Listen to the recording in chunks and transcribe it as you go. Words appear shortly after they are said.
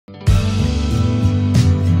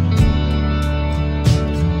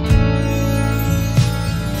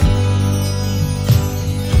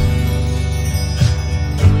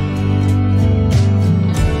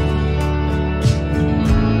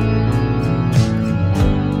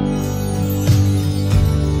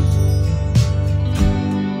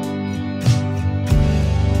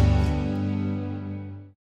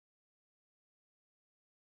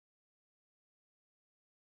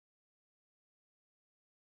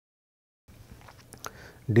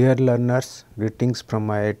Dear learners, greetings from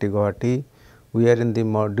IIT Guwahati. We are in the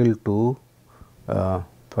module 2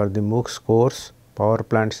 for the MOOCs course Power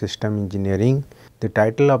Plant System Engineering. The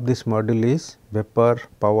title of this module is Vapor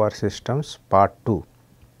Power Systems Part 2.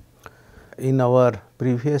 In our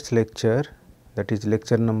previous lecture, that is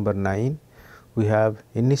lecture number 9, we have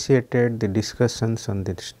initiated the discussions on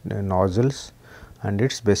the nozzles and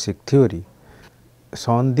its basic theory.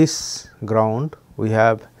 So, on this ground we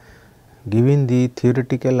have given the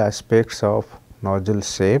theoretical aspects of nozzle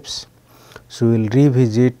shapes. So, we will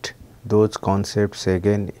revisit those concepts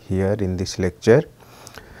again here in this lecture.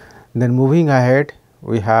 Then moving ahead,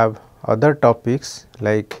 we have other topics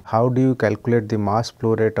like how do you calculate the mass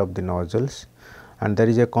flow rate of the nozzles, and there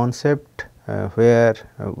is a concept where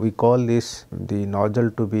we call this the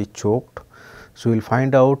nozzle to be choked. So, we will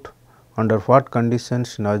find out under what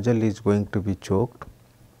conditions nozzle is going to be choked.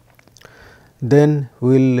 Then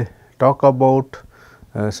we will talk about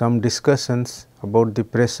some discussions about the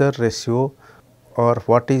pressure ratio or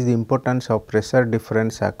what is the importance of pressure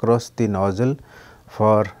difference across the nozzle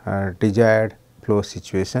for desired flow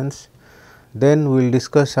situations. Then we will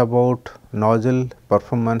discuss about nozzle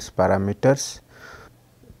performance parameters.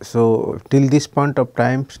 So, till this point of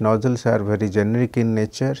time nozzles are very generic in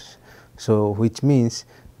nature. So, which means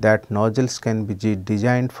that nozzles can be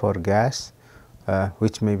designed for gas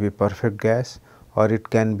which may be perfect gas, or it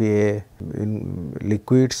can be in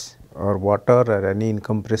liquids or water or any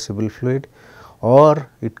incompressible fluid, or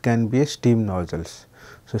it can be a steam nozzles.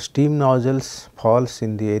 So, steam nozzles falls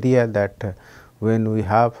in the area that when we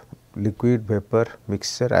have liquid vapor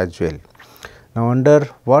mixture as well. Now, under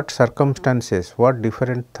what circumstances, what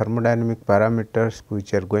different thermodynamic parameters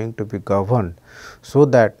which are going to be governed, so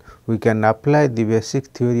that we can apply the basic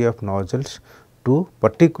theory of nozzles to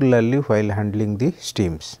particularly while handling the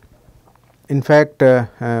steams. In fact,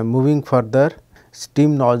 moving further,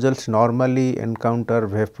 steam nozzles normally encounter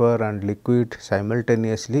vapor and liquid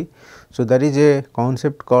simultaneously. So, there is a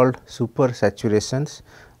concept called super saturations,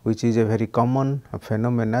 which is a very common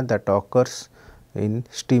phenomena that occurs in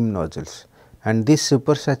steam nozzles, and this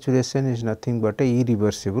super saturation is nothing but a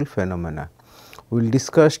irreversible phenomena. We will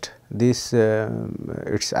discuss this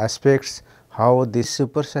its aspects, how this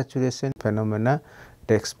super saturation phenomena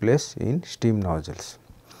takes place in steam nozzles.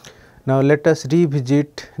 Now, let us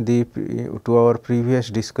revisit to our previous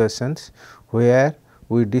discussions where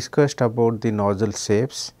we discussed about the nozzle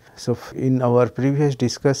shapes. So, in our previous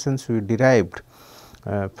discussions we derived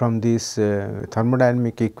from these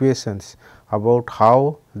thermodynamic equations about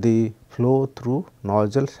how the flow through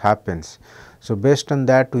nozzles happens. So, based on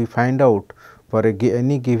that we find out for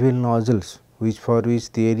any given nozzles for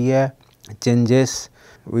which the area changes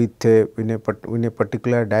with in a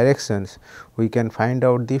particular directions, we can find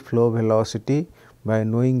out the flow velocity by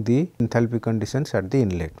knowing the enthalpy conditions at the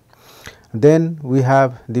inlet. Then we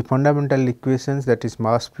have the fundamental equations, that is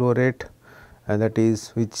mass flow rate, that is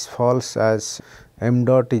which falls as m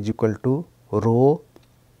dot is equal to rho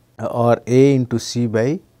or A into C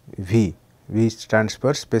by V, V stands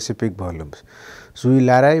for specific volumes. So, we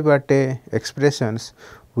will arrive at a expressions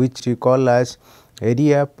which we call as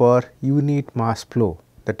area per unit mass flow,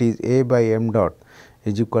 that is A by m dot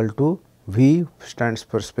is equal to V stands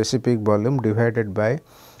for specific volume divided by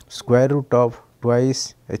square root of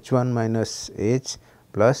twice h 1 minus h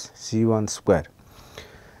plus c 1 square.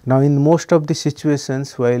 Now, in most of the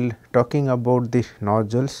situations while talking about the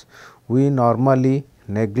nozzles, we normally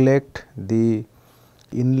neglect the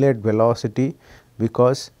inlet velocity,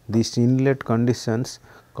 because these inlet conditions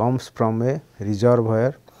comes from a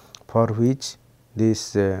reservoir for which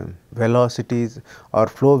this velocities or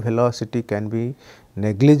flow velocity can be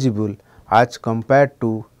negligible as compared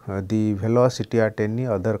to the velocity at any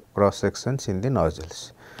other cross sections in the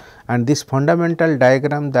nozzles. And this fundamental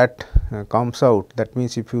diagram that comes out, that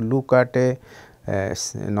means if you look at a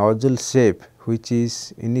nozzle shape which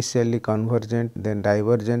is initially convergent then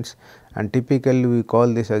divergence, and typically we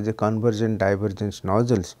call this as a convergent divergence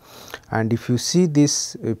nozzles. And if you see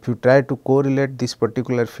this, if you try to correlate this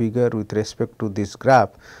particular figure with respect to this graph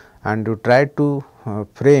and you try to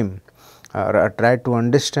frame or try to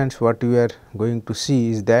understand, what you are going to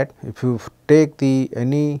see is that if you take the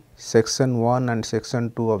any section 1 and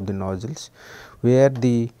section 2 of the nozzles, where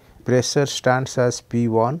the pressure stands as P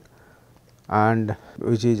 1 and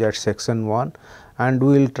which is at section 1, and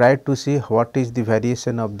we will try to see what is the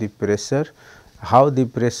variation of the pressure, how the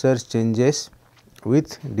pressure changes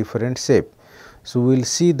with different shape. So, we will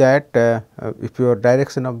see that if your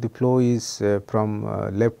direction of the flow is from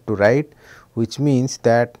left to right, which means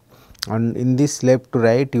that in this left to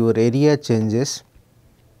right your area changes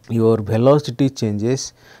your velocity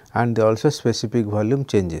changes and also specific volume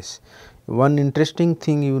changes. One interesting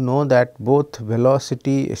thing, you know that both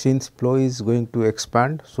velocity, since flow is going to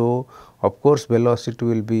expand, so of course velocity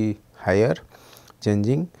will be higher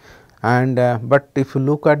changing, and but if you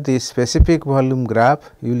look at the specific volume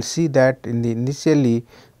graph, you will see that in the initially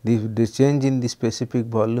the change in the specific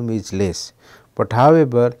volume is less, but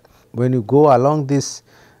however when you go along this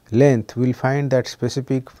length, we will find that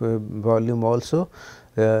specific volume also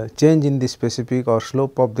change in the specific or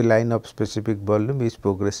slope of the line of specific volume is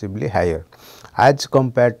progressively higher as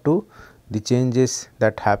compared to the changes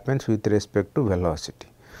that happens with respect to velocity.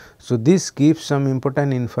 So, this gives some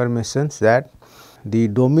important information that the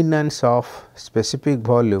dominance of specific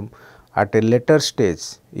volume at a later stage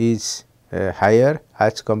is higher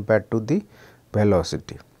as compared to the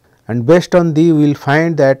velocity. And based on the, we will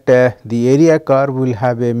find that the area curve will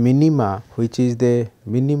have a minima, which is the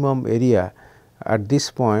minimum area at this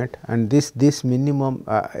point, and this minimum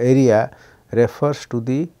area refers to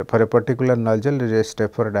the, for a particular nozzle, it is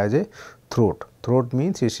referred as a throat. Throat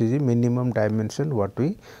means it is the minimum dimension what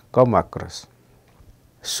we come across.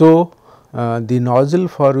 So, the nozzle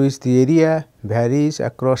for which the area varies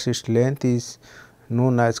across its length is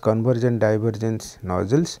known as convergent divergence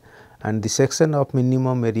nozzles, and the section of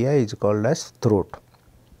minimum area is called as throat.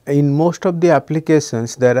 In most of the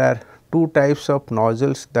applications, there are two types of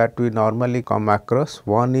nozzles that we normally come across.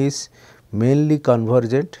 One is mainly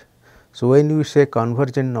convergent. So, when you say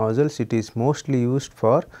convergent nozzles, it is mostly used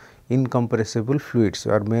for incompressible fluids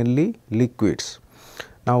or mainly liquids.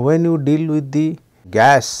 Now, when you deal with the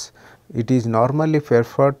gas, it is normally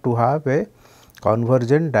preferred to have a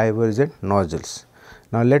convergent divergent nozzles.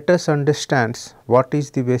 Now, let us understand what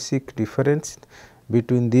is the basic difference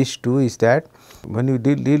between these two is that when you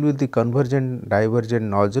deal with the convergent divergent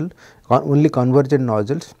nozzle, only convergent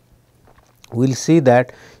nozzles, we will see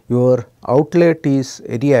that your outlet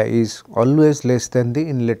area is always less than the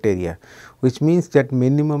inlet area, which means that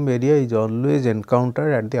minimum area is always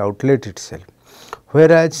encountered at the outlet itself.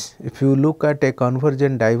 Whereas, if you look at a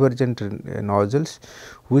convergent divergent nozzles,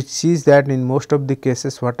 which sees that in most of the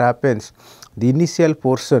cases what happens, the initial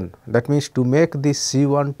portion, that means to make this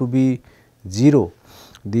C1 to be 0,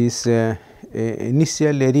 this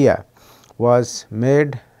initial area was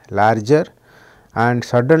made larger and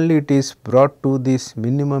suddenly it is brought to this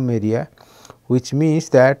minimum area, which means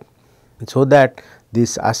that, so that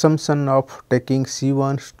this assumption of taking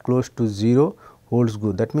C1 close to 0 holds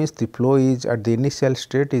good. That means, the flow is at the initial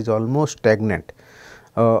state is almost stagnant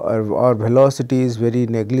or velocity is very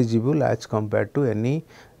negligible as compared to any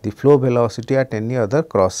the flow velocity at any other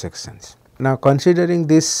cross sections. Now, considering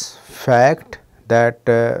this fact that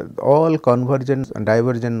all convergent and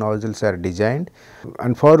divergent nozzles are designed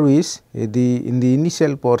and for which in the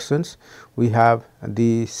initial portions we have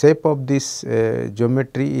the shape of this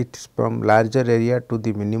geometry, it is from larger area to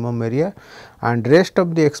the minimum area, and rest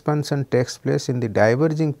of the expansion takes place in the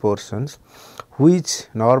diverging portions, which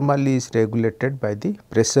normally is regulated by the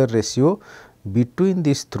pressure ratio between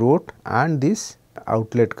this throat and this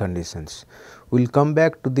outlet conditions. We will come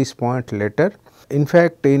back to this point later. In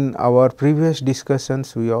fact, in our previous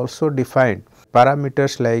discussions, we also defined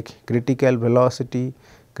parameters like critical velocity,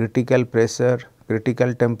 critical pressure,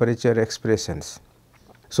 critical temperature expressions.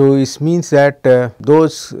 So, it means that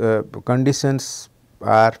those conditions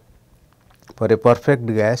are for a perfect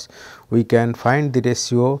gas, we can find the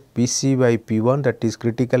ratio P c by P 1, that is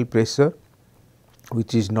critical pressure,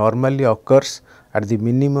 which is normally occurs at the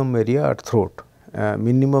minimum area or throat,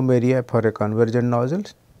 minimum area for a convergent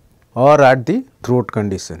nozzles or at the throat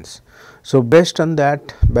conditions. So, based on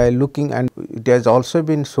that, by looking, and it has also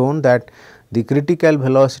been shown that the critical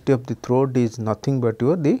velocity of the throat is nothing but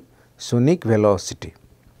the sonic velocity.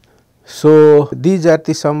 So, these are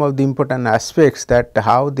some of the important aspects that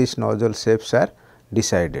how these nozzle shapes are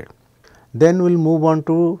decided. Then we will move on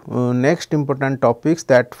to next important topics,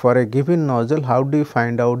 that for a given nozzle how do you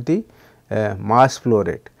find out the mass flow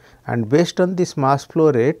rate, and based on this mass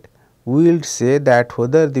flow rate we will say that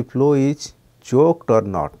whether the flow is choked or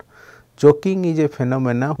not. Choking is a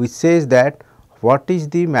phenomena which says that what is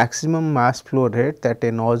the maximum mass flow rate that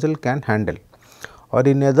a nozzle can handle, or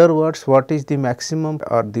in other words what is the maximum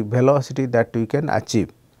or the velocity that we can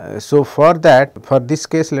achieve. So, for that, for this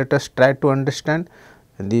case let us try to understand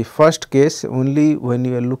the first case. Only when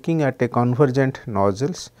you are looking at a convergent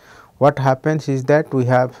nozzles, what happens is that we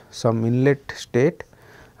have some inlet state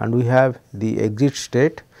and we have the exit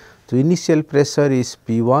state. So, initial pressure is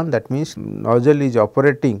P 1, that means nozzle is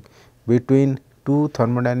operating between two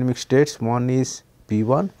thermodynamic states, one is P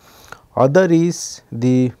 1, other is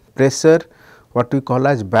the pressure what we call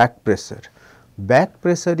as back pressure. Back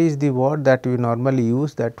pressure is the word that we normally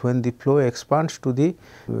use, that when the flow expands to the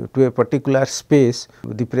to a particular space,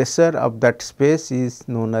 the pressure of that space is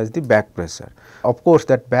known as the back pressure. Of course,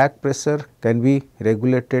 that back pressure can be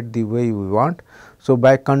regulated the way we want. So,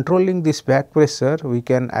 by controlling this back pressure, we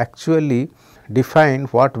can actually define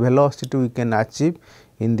what velocity we can achieve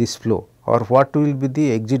in this flow, or what will be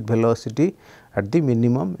the exit velocity at the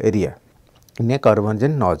minimum area in a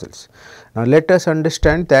convergent nozzles. Now, let us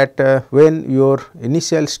understand that when your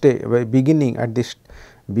initial state beginning at this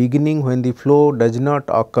beginning, when the flow does not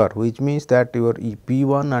occur, which means that your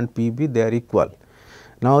P1 and Pb they are equal.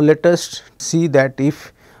 Now, let us see that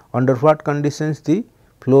if under what conditions the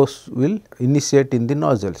flows will initiate in the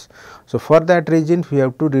nozzles. So, for that reason we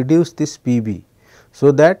have to reduce this Pb,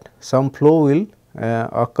 so that some flow will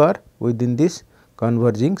occur within this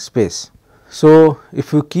converging space. So,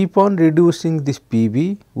 if you keep on reducing this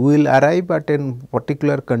Pb, we will arrive at a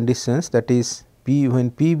particular conditions, that is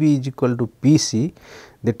when Pb is equal to Pc,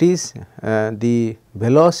 that is the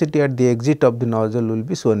velocity at the exit of the nozzle will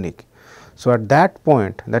be sonic. So, at that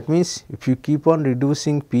point, that means if you keep on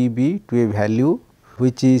reducing Pb to a value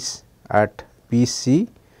which is at Pc,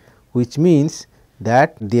 which means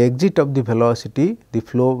that the exit of the velocity, the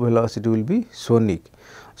flow velocity will be sonic.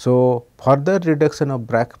 So, further reduction of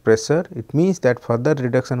back pressure, it means that further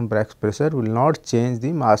reduction of back pressure will not change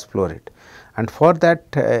the mass flow rate, and for that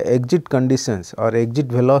exit conditions or exit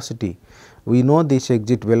velocity, we know this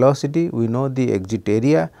exit velocity, we know the exit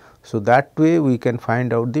area. So, that way we can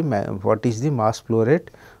find out the what is the mass flow rate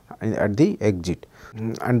at the exit,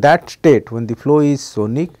 and that state when the flow is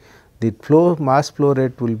sonic, the mass flow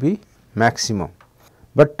rate will be maximum.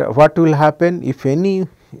 But what will happen if any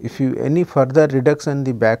further reduction in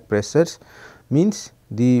the back pressures, means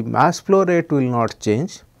the mass flow rate will not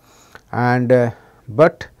change, and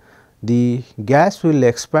but the gas will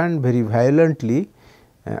expand very violently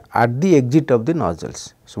at the exit of the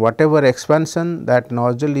nozzles. So, whatever expansion that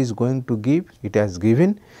nozzle is going to give, it has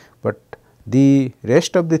given, but the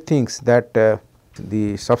rest of the things, that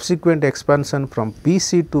the subsequent expansion from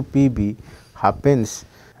Pc to Pb happens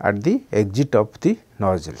at the exit of the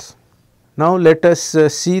nozzles. Now, let us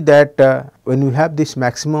see that when we have this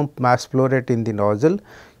maximum mass flow rate in the nozzle,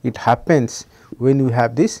 it happens when we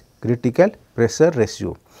have this critical pressure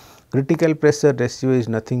ratio. Critical pressure ratio is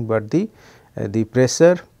nothing but the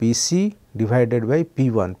pressure Pc divided by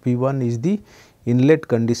P1. P1 is the inlet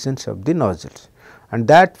conditions of the nozzles, and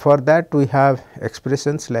that for that we have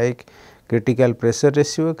expressions like critical pressure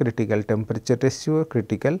ratio, critical temperature ratio,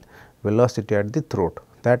 critical velocity at the throat,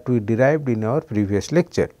 that we derived in our previous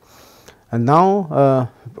lecture. And now,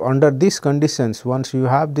 under these conditions, once you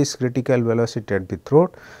have this critical velocity at the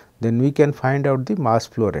throat, then we can find out the mass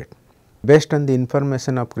flow rate based on the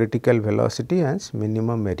information of critical velocity and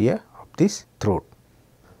minimum area of this throat.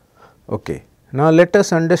 Okay. Now, let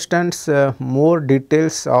us understand more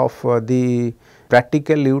details of the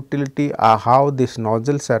practical utility how these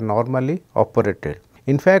nozzles are normally operated.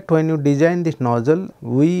 In fact, when you design this nozzle,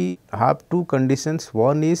 we have two conditions.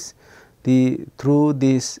 One is through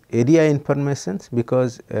this area informations,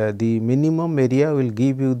 because the minimum area will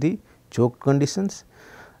give you the choke conditions.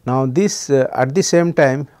 Now, this at the same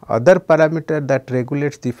time, other parameter that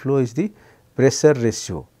regulates the flow is the pressure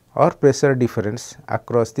ratio or pressure difference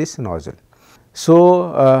across this nozzle.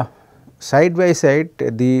 So, side by side,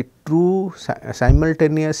 the true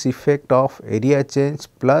simultaneous effect of area change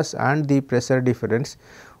plus and the pressure difference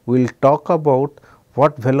will talk about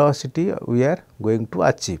what velocity we are going to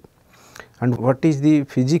achieve and what is the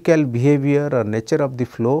physical behavior or nature of the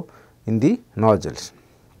flow in the nozzles.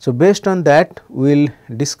 So, based on that, we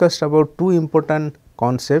will discuss about two important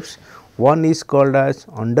concepts. One is called as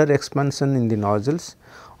under expansion in the nozzles,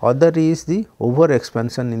 other is the over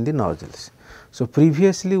expansion in the nozzles. So,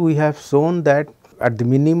 previously we have shown that at the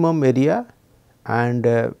minimum area and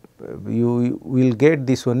you will get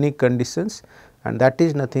the sonic conditions, and that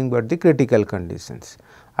is nothing but the critical conditions.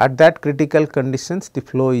 At that critical conditions, the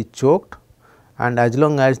flow is choked, and as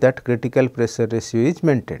long as that critical pressure ratio is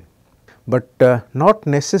maintained. But not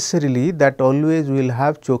necessarily that always we will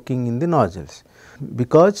have choking in the nozzles,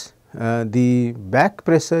 because the back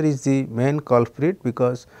pressure is the main culprit,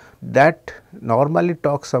 because that normally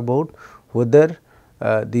talks about whether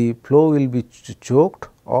the flow will be choked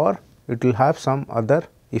or it will have some other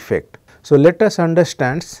effect. So, let us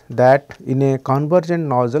understand that in a convergent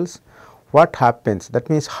nozzles what happens, that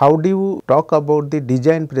means how do you talk about the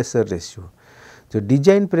design pressure ratio. So,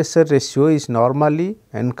 design pressure ratio is normally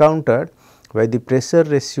encountered by the pressure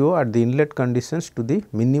ratio at the inlet conditions to the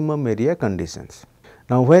minimum area conditions.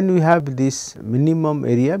 Now, when we have this minimum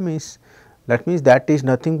area, means that means that is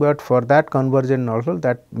nothing but for that convergent nozzle,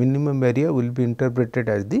 that minimum area will be interpreted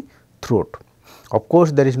as the throat. Of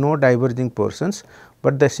course, there is no diverging portions,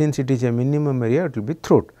 but since it is a minimum area, it will be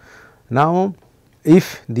throat. Now,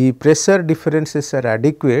 if the pressure differences are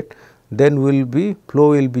adequate, then flow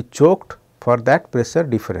will be choked for that pressure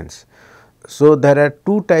difference. So, there are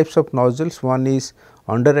two types of nozzles, one is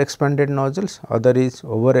under expanded nozzles, other is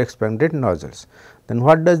over expanded nozzles. Then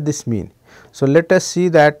what does this mean? So, let us see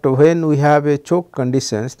that when we have a choke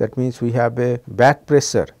conditions, that means we have a back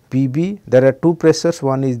pressure PB, there are two pressures,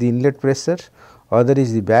 one is the inlet pressure, other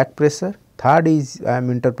is the back pressure, third is I am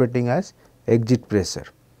interpreting as exit pressure.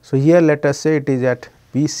 So, here let us say it is at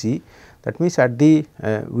PC, that means at the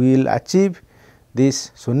we will achieve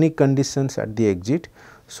these sonic conditions at the exit.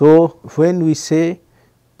 So, when we say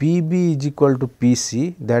PB is equal to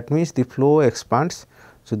PC, that means the flow expands.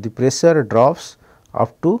 So, the pressure drops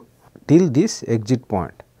up to till this exit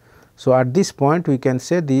point. So, at this point we can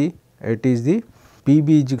say it is the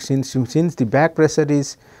PB since the back pressure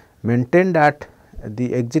is maintained at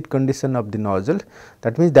the exit condition of the nozzle,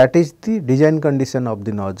 that means that is the design condition of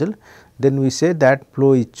the nozzle, then we say that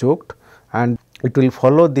flow is choked and it will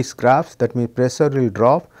follow this graph, that means pressure will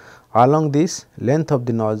drop along this length of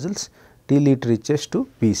the nozzles till it reaches to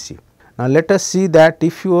PC. Now, let us see that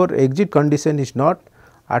if your exit condition is not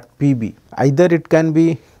at PB, either it can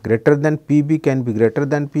be greater than PB can be greater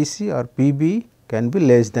than PC or PB can be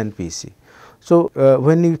less than PC. So,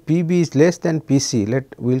 when PB is less than PC,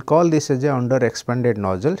 we will call this as a under expanded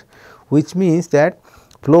nozzle, which means that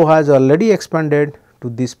flow has already expanded to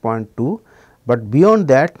this point 2, but beyond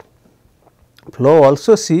that flow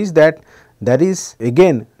also sees that there is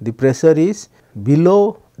again the pressure is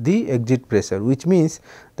below the exit pressure, which means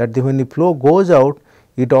that when the flow goes out,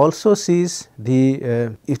 it also sees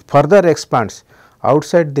it further expands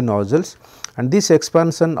outside the nozzles, and this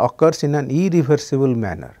expansion occurs in an irreversible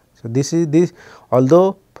manner. So, this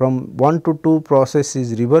although from 1 to 2 process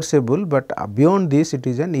is reversible, but beyond this it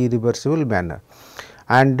is an irreversible manner,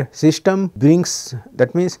 and system brings,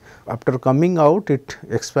 that means after coming out it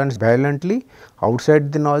expands violently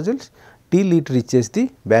outside the nozzles till it reaches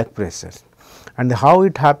the back pressure. And how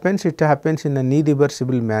it happens? It happens in an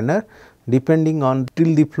irreversible manner depending on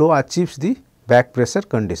till the flow achieves the back pressure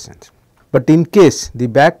conditions. But in case the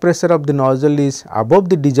back pressure of the nozzle is above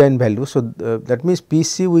the design value, so that means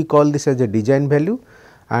PC we call this as a design value,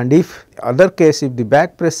 and if other case if the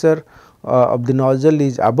back pressure of the nozzle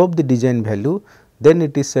is above the design value, then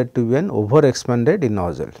it is said to be an over expanded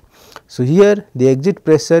nozzle. So, here the exit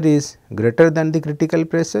pressure is greater than the critical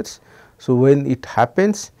pressures. So, when it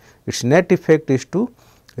happens, its net effect is to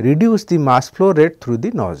reduce the mass flow rate through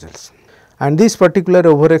the nozzles, and this particular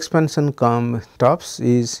over expansion stops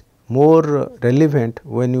is more relevant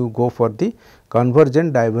when you go for the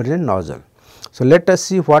convergent divergent nozzle. So, let us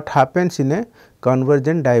see what happens in a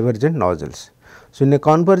convergent divergent nozzles. So, in a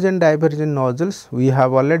convergent divergent nozzles, we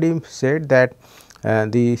have already said that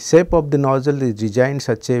the shape of the nozzle is designed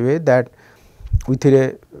such a way that with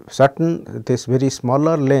a certain this very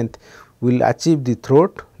smaller length will achieve the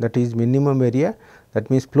throat, that is minimum area, that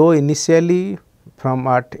means flow initially from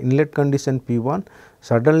at inlet condition P1,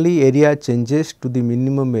 suddenly area changes to the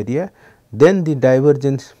minimum area, then the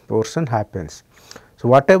divergence portion happens. So,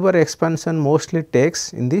 whatever expansion mostly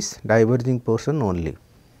takes in this diverging portion only.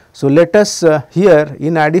 So, let us here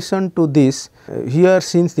in addition to this, here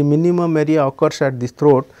since the minimum area occurs at the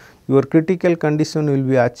throat, your critical condition will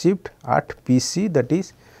be achieved at PC, that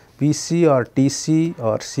is PC or TC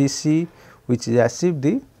or CC, which is achieved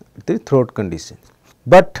the throat condition.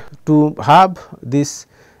 But to have this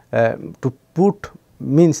to put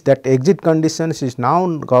means that exit conditions is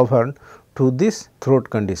now governed to this throat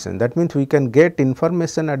condition. That means, we can get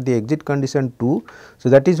information at the exit condition 2. So,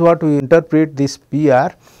 that is what we interpret this PR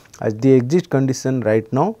as the exit condition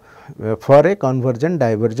right now for a convergent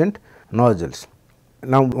divergent nozzles.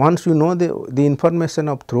 Now, once you know the information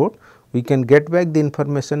of throat, we can get back the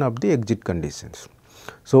information of the exit conditions.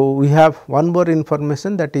 So, we have one more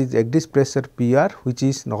information, that is exit pressure PR, which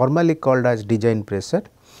is normally called as design pressure,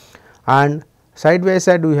 and side by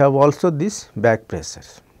side we have also this back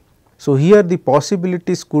pressures. So, here the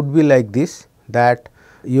possibilities could be like this, that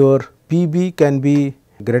your PB can be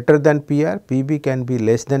greater than PR, PB can be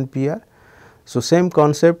less than PR. So, same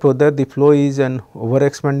concept whether the flow is an over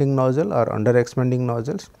expanding nozzle or under expanding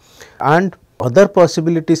nozzles, and other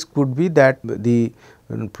possibilities could be that the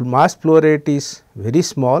mass flow rate is very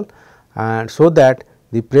small, and so that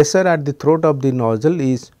the pressure at the throat of the nozzle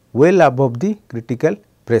is well above the critical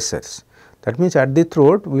pressures. That means, at the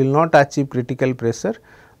throat we will not achieve critical pressure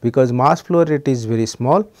because mass flow rate is very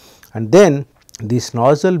small, and then this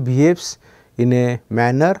nozzle behaves in a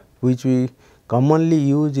manner which we commonly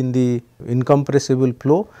use in the incompressible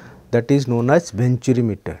flow, that is known as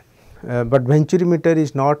venturimeter. But venturimeter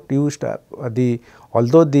is not used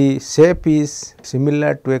although the shape is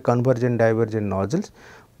similar to a convergent divergent nozzles,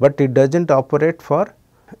 but it does not operate for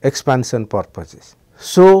expansion purposes.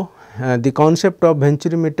 So, the concept of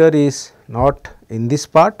venturimeter is not in this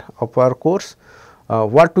part of our course.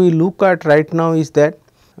 What we look at right now is that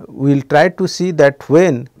we will try to see that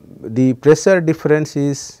when the pressure difference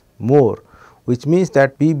is more, which means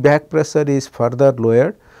that P back pressure is further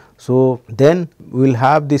lowered. So, then we will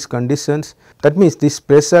have these conditions, that means this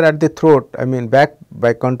pressure at the throat, I mean back,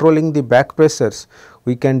 by controlling the back pressures,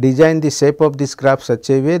 we can design the shape of this graph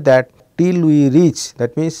such a way that till we reach,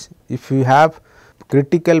 that means if we have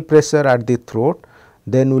critical pressure at the throat,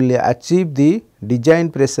 then we will achieve the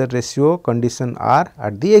design pressure ratio condition R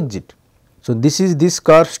at the exit. So, this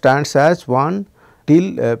curve stands as 1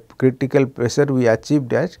 till critical pressure we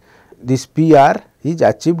achieved as this PR is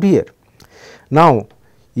achieved here. Now,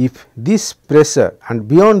 if this pressure and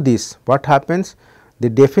beyond this, what happens, the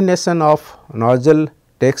definition of nozzle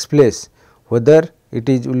takes place, whether it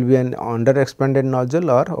is will be an under expanded nozzle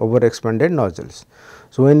or over expanded nozzles.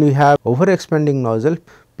 So, when we have over expanding nozzle,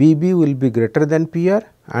 PB will be greater than PR,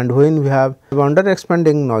 and when we have under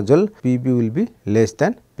expanding nozzle, PB will be less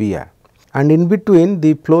than PR. And in between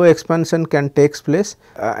the flow expansion can take place,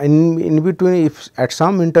 in between if at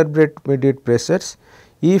some intermediate pressures,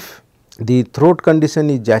 if the throat condition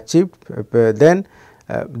is achieved, then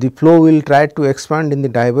the flow will try to expand in the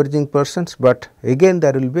diverging portions, but again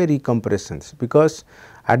there will be recompressions because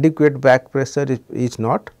adequate back pressure is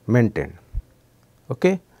not maintained.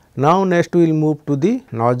 Okay. Now, next we will move to the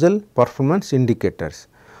nozzle performance indicators.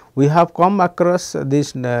 We have come across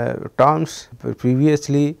these terms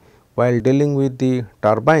previously while dealing with the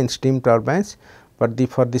turbines, steam turbines, but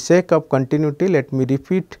for the sake of continuity, let me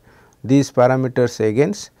repeat these parameters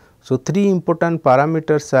again. So, 3 important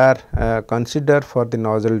parameters are considered for the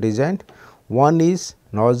nozzle design. One is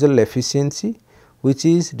nozzle efficiency, which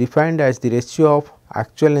is defined as the ratio of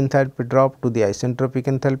actual enthalpy drop to the isentropic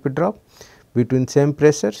enthalpy drop between same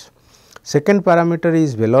pressures. Second parameter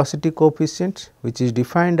is velocity coefficient, which is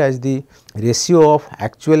defined as the ratio of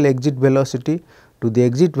actual exit velocity to the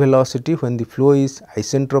exit velocity when the flow is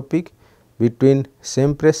isentropic between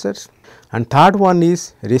same pressures. And third one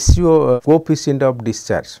is ratio coefficient of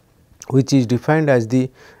discharge, which is defined as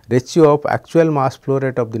the ratio of actual mass flow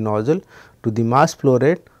rate of the nozzle to the mass flow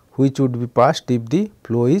rate which would be passed if the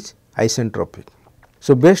flow is isentropic.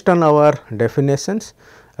 So, based on our definitions,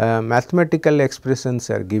 mathematical expressions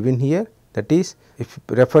are given here, that is, if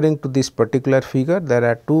referring to this particular figure, there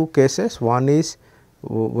are 2 cases. One is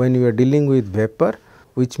when you are dealing with vapor,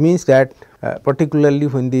 which means that particularly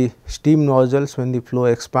when the steam nozzles, when the flow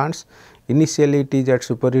expands, initially it is at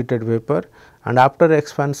superheated vapor, and after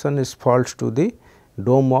expansion it falls to the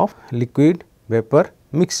dome of liquid vapor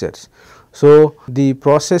mixtures. So, the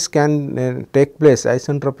process can take place,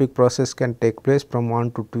 isentropic process can take place from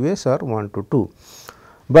 1 to 2s or 1 to 2.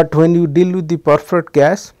 But when you deal with the perfect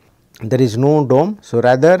gas, there is no dome. So,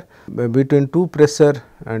 rather between 2 pressure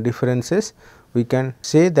differences, we can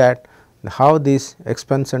say that how this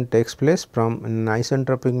expansion takes place from in an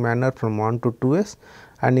isentropic manner from 1 to 2s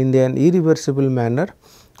and in an irreversible manner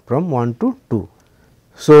from 1 to 2.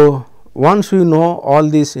 So, once we know all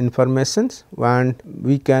these informations and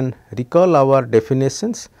we can recall our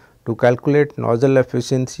definitions to calculate nozzle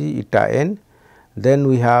efficiency eta n, then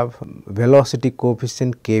we have velocity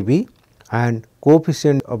coefficient Kb and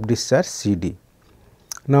coefficient of discharge Cd.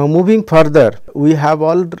 Now, moving further, we have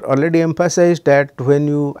already emphasized that when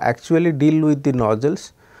you actually deal with the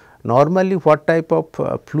nozzles, normally what type of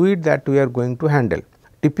fluid that we are going to handle.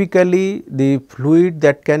 Typically, the fluid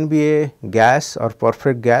that can be a gas or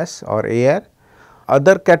perfect gas or air.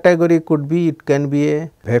 Other category could be, it can be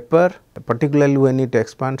a vapor, particularly when it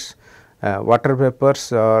expands, water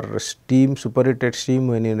vapors or steam, superheated steam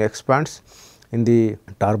when it expands in the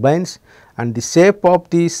turbines, and the shape of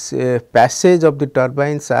this passage of the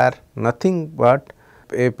turbines are nothing but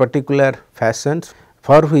a particular fashions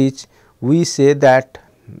for which we say that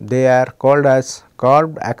they are called as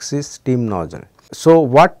curved axis steam nozzle. So,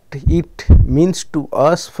 what it means to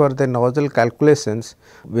us for the nozzle calculations,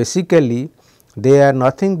 basically they are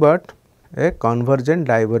nothing but a convergent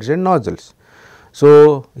divergent nozzles.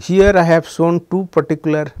 So, here I have shown 2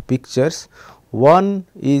 particular pictures. One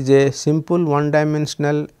is a simple one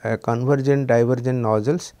dimensional convergent divergent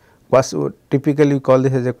nozzles, typically we call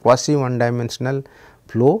this as a quasi one dimensional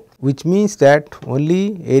flow, which means that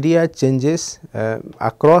only area changes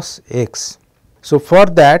across x. So, for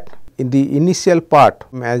that in the initial part,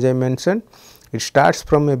 as I mentioned, it starts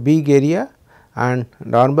from a big area and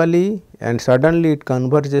normally and suddenly it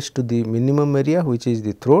converges to the minimum area, which is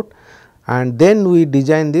the throat, and then we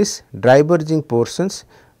design this diverging portions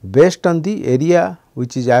based on the area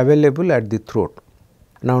which is available at the throat.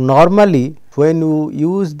 Now, normally when you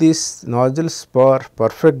use these nozzles for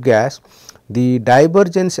perfect gas, the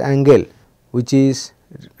divergence angle which is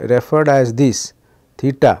referred as this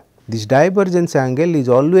theta, this divergence angle is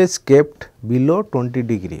always kept below 20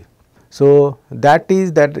 degree. So, that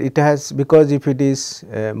is that it has, because if it is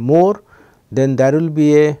more, then there will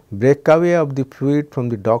be a breakaway of the fluid from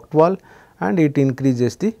the duct wall and it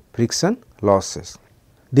increases the friction losses.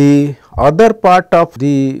 The other part of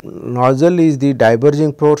the nozzle is the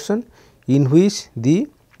diverging portion, in which the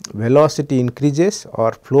velocity increases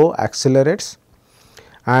or flow accelerates,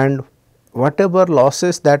 and whatever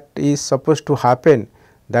losses that is supposed to happen,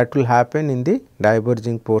 that will happen in the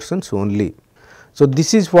diverging portions only. So,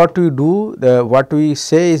 this is what we do, what we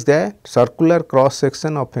say is the circular cross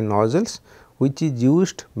section of a nozzles, which is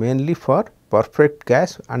used mainly for perfect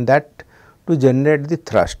gas and that to generate the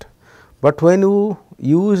thrust. But when you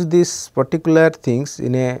use these particular things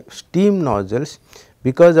in a steam nozzles,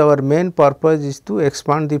 because our main purpose is to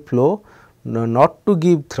expand the flow, not to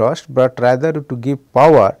give thrust, but rather to give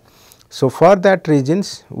power. So, for that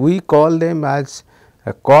reasons we call them as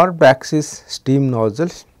a curved axis steam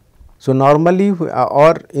nozzles. So, normally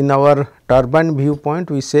or in our turbine viewpoint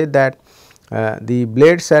we say that the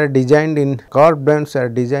blades are designed in curved blades are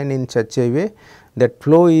designed in such a way that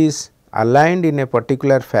flow is aligned in a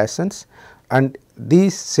particular fashions, and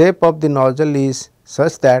this shape of the nozzle is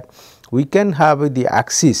such that we can have the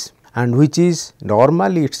axis, and which is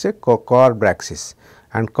normally it is a curved axis,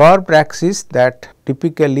 and curved axis that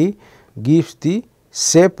typically gives the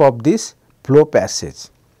shape of this flow passage.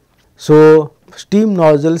 So, steam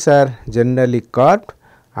nozzles are generally curved,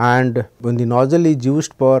 and when the nozzle is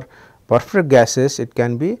used for perfect gases, it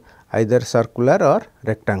can be either circular or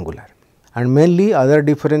rectangular. And mainly other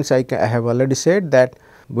difference I have already said that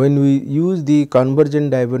when we use the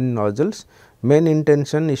convergent divergent nozzles, main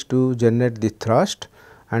intention is to generate the thrust,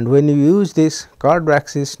 and when you use this curved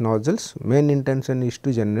axis nozzles, main intention is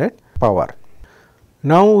to generate power.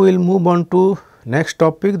 Now, we will move on to next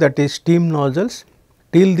topic, that is steam nozzles.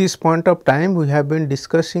 Till this point of time we have been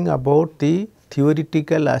discussing about the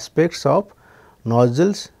theoretical aspects of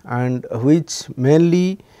nozzles and which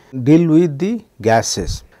mainly deal with the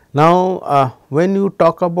gases. Now, when you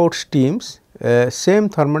talk about steams, same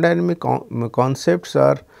thermodynamic concepts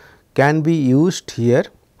can be used here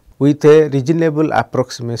with a reasonable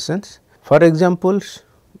approximations. For example,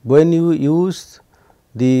 when you use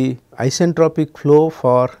the isentropic flow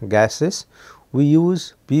for gases, we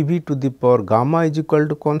use Pv to the power gamma is equal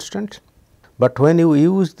to constant, but when you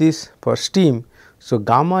use this for steam, so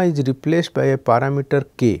gamma is replaced by a parameter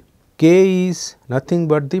k. K is nothing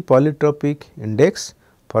but the polytropic index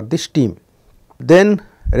for the steam. Then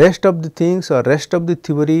rest of the things or rest of the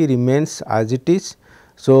theory remains as it is.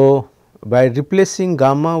 So, by replacing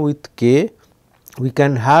gamma with k, we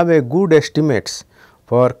can have a good estimates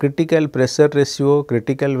for critical pressure ratio,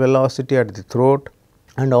 critical velocity at the throat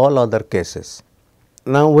and all other cases.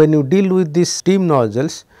 Now, when you deal with these steam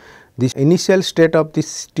nozzles, the initial state of this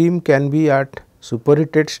steam can be at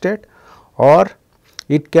superheated state or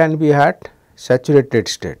it can be at saturated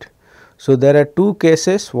state. So, there are two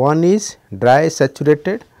cases, one is dry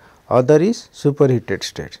saturated, other is superheated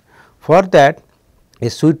state. For that, a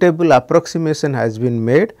suitable approximation has been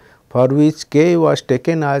made, for which K was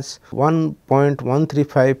taken as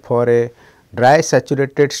 1.135 for a dry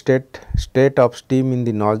saturated state of steam in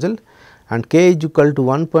the nozzle, and K is equal to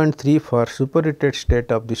 1.3 for superheated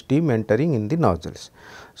state of the steam entering in the nozzles.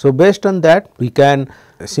 So, based on that we can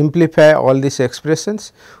simplify all these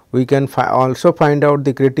expressions. We can also find out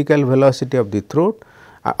the critical velocity of the throat.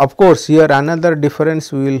 Of course, here another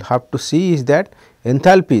difference we will have to see is that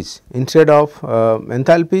enthalpies, instead of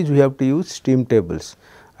enthalpies we have to use steam tables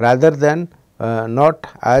rather than not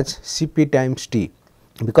as Cp times T,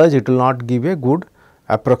 because it will not give a good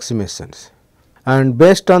approximations. And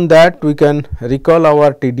based on that we can recall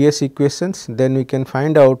our TDS equations, then we can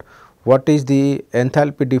find out what is the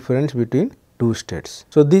enthalpy difference between two states.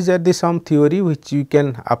 So, these are the some theory which you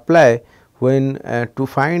can apply when to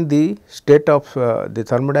find the state of the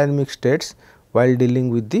thermodynamic states while dealing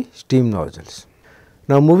with the steam nozzles.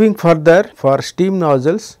 Now, moving further, for steam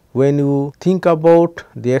nozzles, when you think about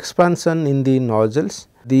the expansion in the nozzles,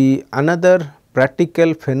 the another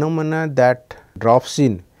practical phenomena that drops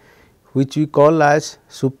in, which we call as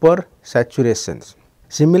super saturations.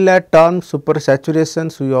 Similar term super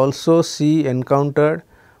saturations we also see encountered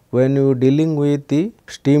when you dealing with the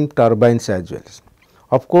steam turbines as well.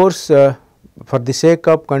 Of course, for the sake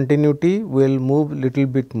of continuity, we will move little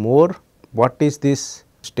bit more what is this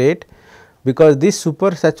state, because this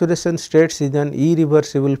supersaturation states is an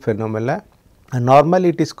irreversible phenomena and normally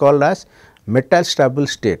it is called as metastable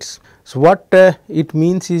states. So, what it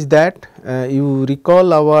means is that you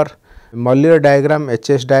recall our molecular diagram,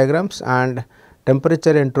 HS diagrams and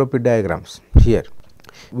temperature entropy diagrams here.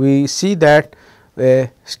 We see that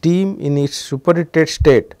steam in its superheated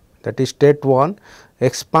state, that is state 1,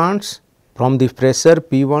 expands from the pressure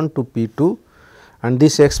P1 to P2 and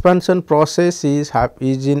this expansion process is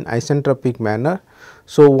in isentropic manner.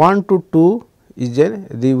 So, 1 to 2 is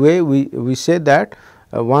the way we say that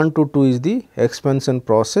 1 to 2 is the expansion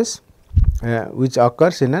process which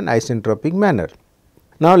occurs in an isentropic manner.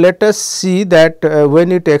 Now, let us see that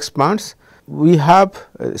when it expands, we have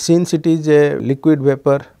since it is a liquid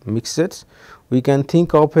vapor mixtures, we can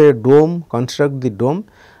think of a dome, construct the dome,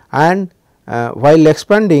 and while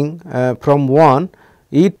expanding from 1,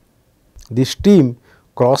 the steam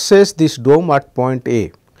crosses this dome at point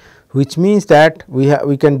A, which means that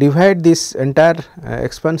we can divide this entire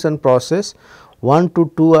expansion process 1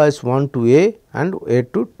 to 2 as 1 to A and A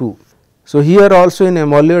to 2. So, here also in a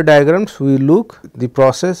molecular diagrams we look the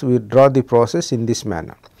process, we draw the process in this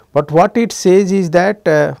manner. But what it says is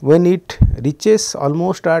that when it reaches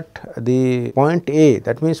almost at the point A,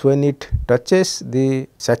 that means when it touches the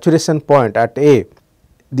saturation point at A,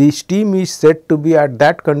 the steam is said to be at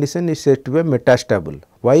that condition is said to be metastable.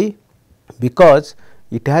 Why? Because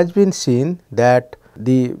it has been seen that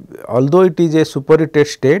although it is a superheated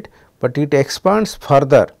state, but it expands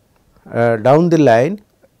further down the line,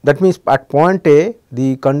 that means at point A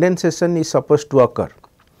the condensation is supposed to occur.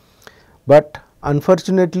 But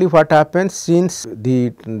unfortunately, what happens, since the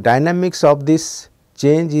dynamics of this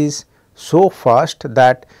change is so fast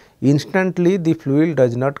that instantly the fluid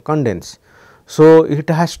does not condense. So, it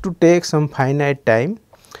has to take some finite time,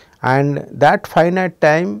 and that finite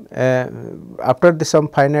time after some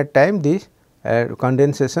finite time the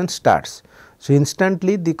condensation starts. So,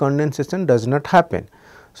 instantly the condensation does not happen.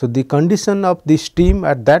 So, the condition of the steam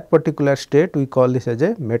at that particular state we call this as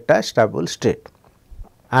a metastable state,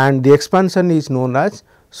 and the expansion is known as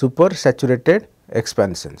supersaturated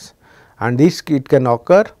expansions, and this it can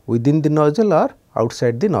occur within the nozzle or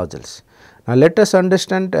outside the nozzles. Now, let us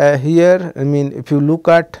understand here, I mean if you look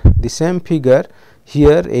at the same figure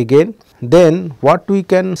here again, then what we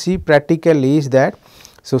can see practically is that,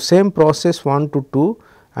 so same process 1 to 2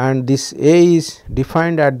 and this A is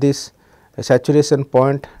defined at this saturation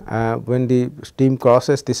point when the steam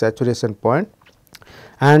crosses the saturation point,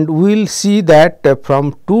 and we will see that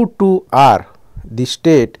from 2 to R the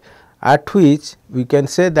state at which we can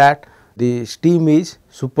say that the steam is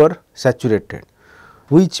supersaturated,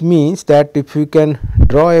 which means that if we can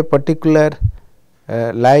draw a particular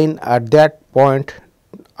line at that point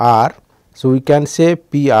R, so we can say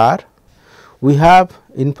P R, we have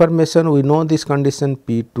information, we know this condition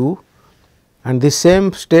P 2, and the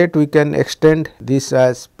same state we can extend this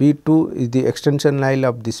as P 2 is the extension line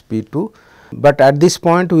of this P 2, but at this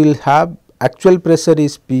point we will have actual pressure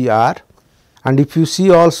is P R, and if you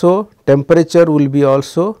see also temperature will be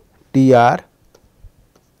also T R.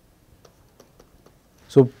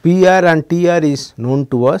 So, P R and T R is known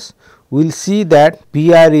to us, we will see that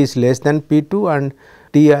P R is less than P 2 and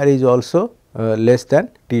T R is also less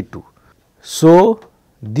than T 2. So,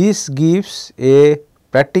 this gives a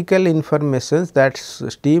practical information that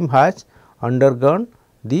steam has undergone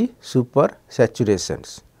the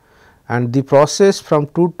supersaturations, and the process from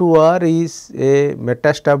 2 to R is a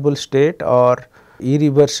metastable state or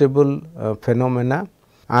irreversible phenomena,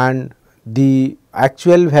 and the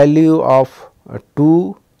actual value of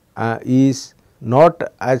 2 is not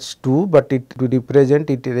as 2, but it to represent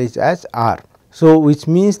it is as R. So, which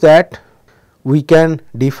means that we can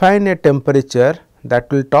define a temperature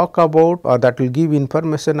that will talk about or that will give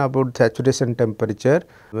information about saturation temperature,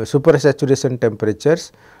 supersaturation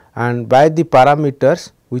temperatures, and by the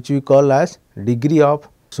parameters which we call as degree of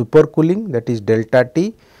supercooling, that is delta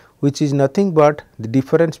T, which is nothing but the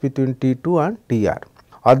difference between T 2 and T R.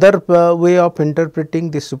 Other way of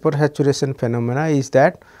interpreting the supersaturation phenomena is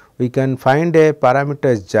that we can find a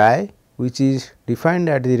parameter xi which is defined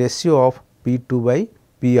at the ratio of P 2 by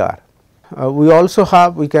P R. We also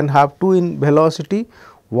have, we can have two in velocity,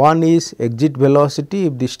 one is exit velocity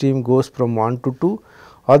if the steam goes from 1 to 2,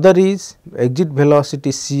 other is exit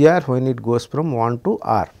velocity C R when it goes from 1 to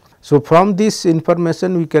R. So, from this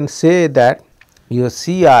information we can say that your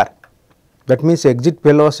C R, that means exit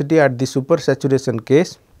velocity at the supersaturation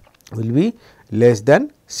case, will be less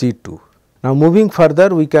than C 2. Now, moving further,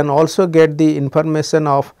 we can also get the information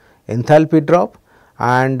of enthalpy drop,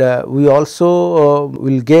 and we also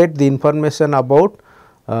will get the information about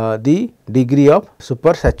the degree of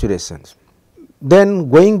supersaturation. Then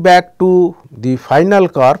going back to the final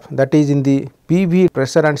curve, that is in the PV,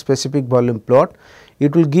 pressure and specific volume plot,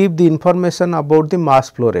 it will give the information about the mass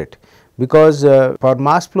flow rate, because for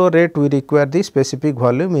mass flow rate we require the specific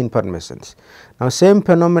volume informations. Now, same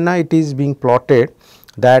phenomena it is being plotted,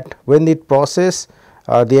 that when the process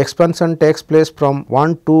the expansion takes place from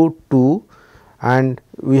 1 to 2, and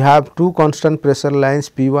we have two constant pressure lines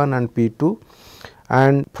P1 and P2,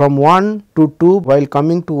 and from 1 to 2, while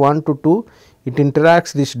coming to 1 to 2, it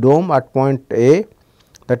interacts this dome at point A.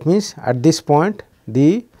 That means, at this point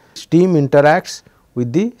the steam interacts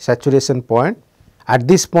with the saturation point. At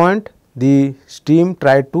this point the steam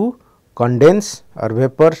try to condense, or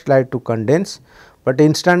vapor try to condense, but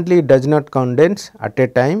instantly it does not condense at a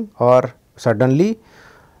time or suddenly.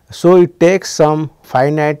 So, it takes some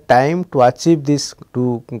finite time to achieve this,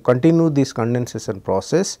 to continue this condensation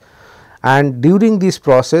process, and during this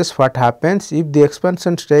process what happens, if the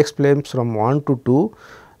expansion takes place from 1 to 2,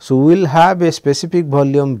 so we will have a specific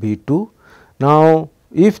volume V2. Now,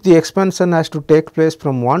 if the expansion has to take place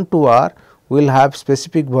from 1 to R, we will have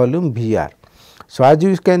specific volume VR. So, as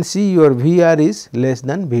you can see, your VR is less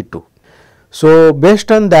than V2. So,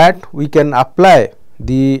 based on that we can apply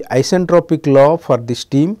the isentropic law for the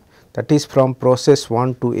steam, that is from process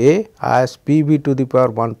 1 to A as PV to the power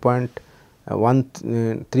 1.13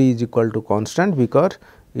 is equal to constant, because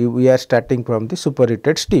we are starting from the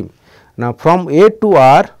superheated steam. Now, from A to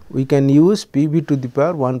R we can use PV to the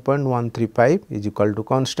power 1.135 is equal to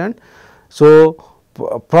constant. So,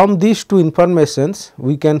 from these two informations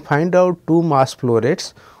we can find out two mass flow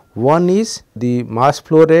rates. One is the mass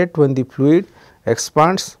flow rate when the fluid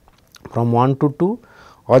expands from 1 to 2,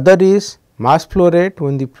 other is mass flow rate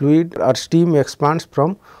when the fluid or steam expands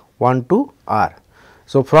from 1 to R.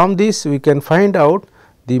 So, from this we can find out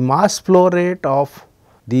the mass flow rate of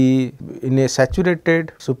the in a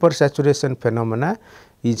saturated supersaturation phenomena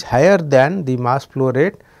is higher than the mass flow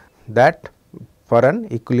rate that for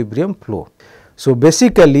an equilibrium flow. So,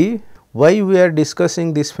 basically why we are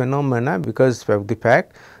discussing this phenomena, because of the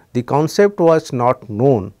fact the concept was not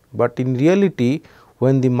known, but in reality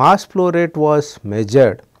when the mass flow rate was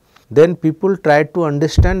measured, then people tried to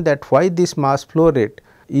understand that why this mass flow rate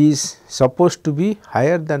is supposed to be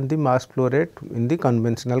higher than the mass flow rate in the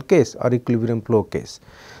conventional case or equilibrium flow case.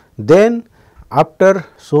 Then after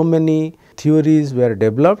so many theories were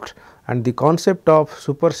developed and the concept of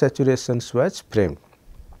supersaturation was framed.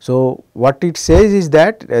 So, what it says is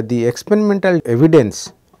that the experimental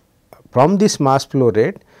evidence from this mass flow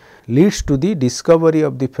rate leads to the discovery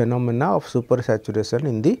of the phenomena of supersaturation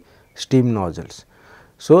in the steam nozzles.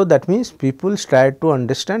 So, that means people tried to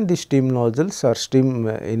understand the steam nozzles or steam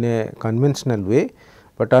in a conventional way,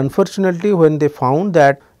 but unfortunately when they found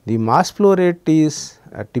that the mass flow rate is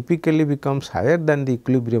typically becomes higher than the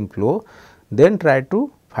equilibrium flow, then try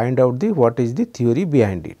to find out the what is the theory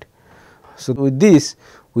behind it. So, with this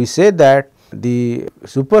we say that the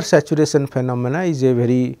supersaturation phenomena is a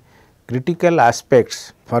very critical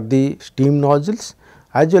aspects for the steam nozzles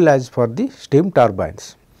as well as for the steam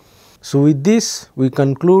turbines. So, with this we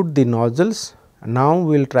conclude the nozzles. Now,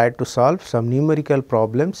 we will try to solve some numerical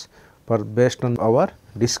problems for based on our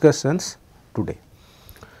discussions today.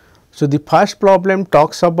 So, the first problem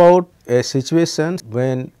talks about a situation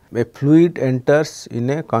when a fluid enters in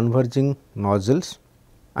a converging nozzles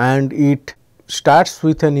and it starts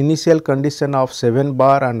with an initial condition of 7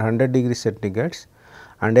 bar and 100 degree centigrades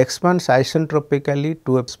and expands isentropically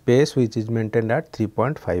to a space which is maintained at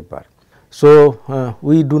 3.5 bar. So,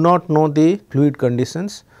 we do not know the fluid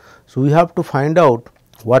conditions. So, we have to find out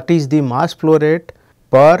what is the mass flow rate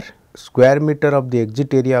per square meter of the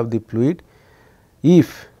exit area of the fluid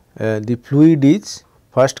if the fluid is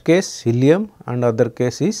first case helium and other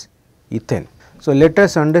case is ethane. So, let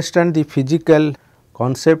us understand the physical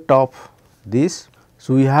concept of this.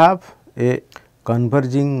 So, we have a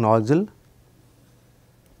converging nozzle.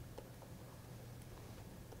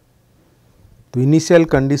 The initial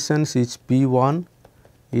conditions is P1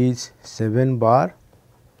 is 7 bar,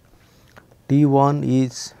 T1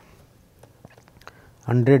 is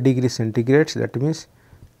 100 degree centigrades, that means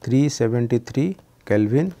 373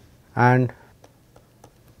 Kelvin, and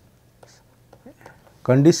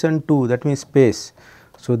condition 2, that means space.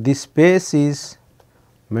 So, this space is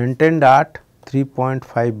maintained at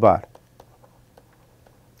 3.5 bar.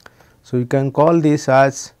 So, you can call this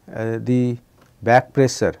as the back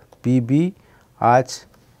pressure PB as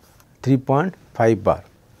 3.5 bar.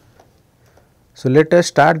 So, let us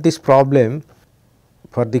start this problem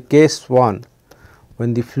for the case 1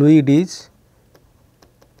 when the fluid is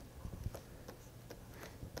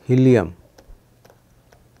helium.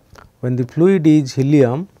 When the fluid is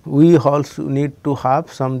helium, we also need to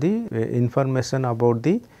have some information about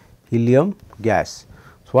the helium gas.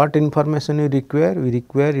 So, what information we require? We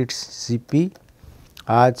require its Cp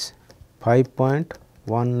as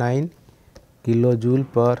 5.19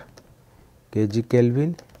 kilojoule per kg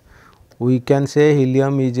Kelvin. We can say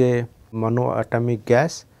helium is a monoatomic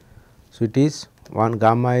gas. So, it is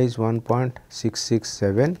gamma is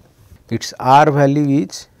 1.667. Its R value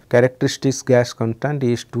is characteristic gas constant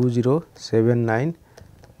is 2079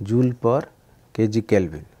 joule per kg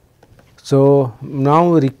Kelvin. So, now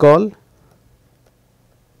we recall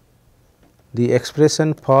the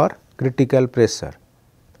expression for critical pressure.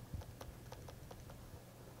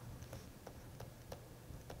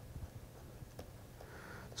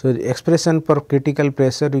 So, the expression for critical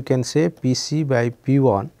pressure you can say Pc by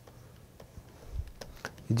P1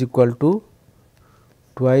 is equal to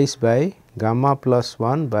twice by gamma plus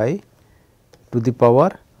 1 by to the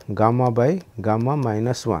power gamma by gamma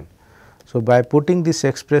minus 1. So, by putting these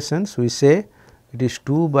expressions we say it is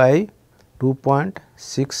 2 by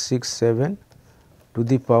 2.667 to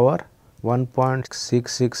the power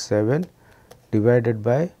 1.667 divided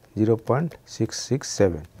by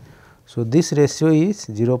 0.667. So, this ratio is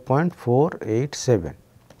 0.487.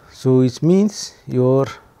 So, which means your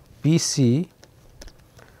Pc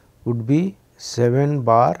would be 7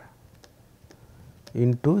 bar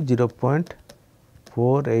into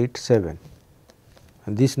 0.487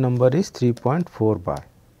 and this number is 3.4 bar.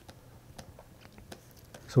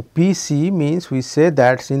 So, Pc means we say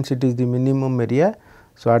that since it is the minimum area,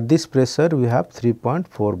 so at this pressure we have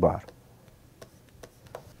 3.4 bar.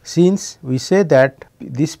 Since we say that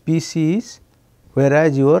this Pc is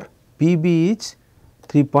whereas your Pb is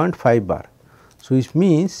 3.5 bar. So, which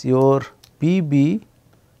means your Pb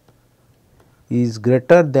is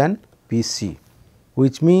greater than Pc,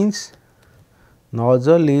 which means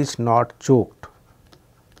nozzle is not choked.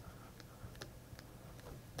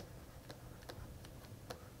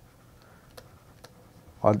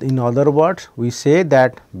 Or in other words, we say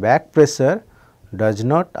that back pressure does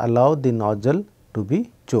not allow the nozzle to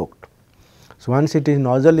be choked. So, once it is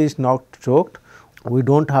nozzle is not choked, we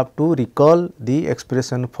do not have to recall the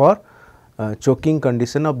expression for choking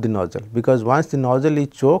condition of the nozzle, because once the nozzle is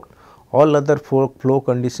choked, all other flow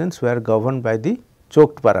conditions were governed by the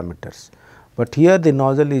choked parameters. But here the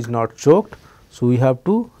nozzle is not choked, so we have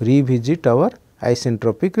to revisit our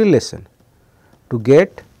isentropic relation to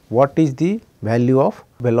get what is the value of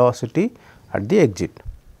velocity at the exit.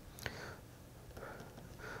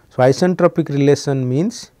 So, isentropic relation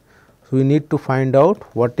means we need to find out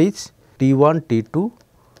what is T1 T2.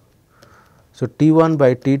 So, T1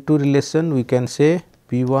 by T2 relation we can say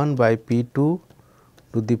P1 by P2 to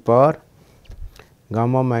the power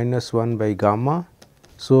gamma minus 1 by gamma.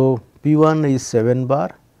 So, P1 is 7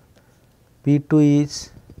 bar, P2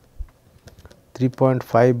 is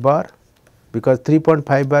 3.5 bar, because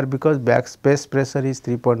 3.5 bar because back space pressure is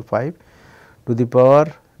 3.5 to the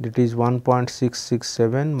power that is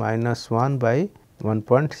 1.667 minus 1 by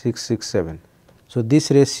 1.667. So, this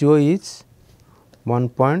ratio is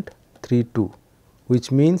 1.32,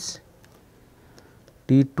 which means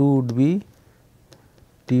T2 would be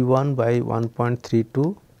T1 by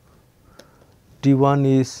 1.32, T1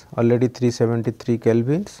 is already 373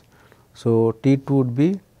 kelvins. So, T2 would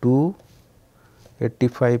be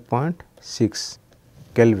 285.6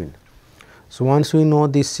 Kelvin. So, once we know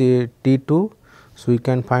this T2, so we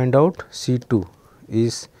can find out C2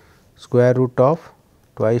 is square root of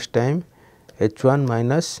twice time H1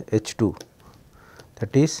 minus H2,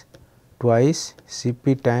 that is twice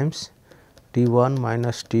Cp times T1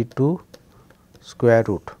 minus T2 square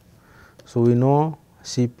root. So, we know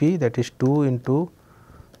Cp that is 2 into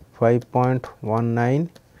 5.19,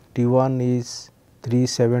 T1 is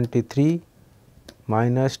 373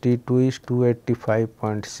 minus T2 is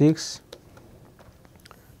 285.6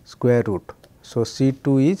 square root. So,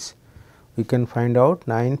 C2 is we can find out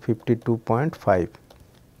 952.5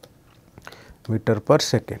 meter per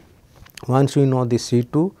second. Once we know the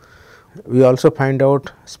C2, we also find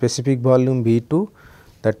out specific volume V2,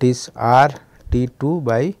 that is R T2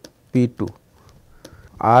 by P2.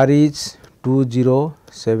 R is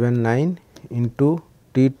 2079 into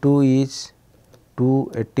T2 is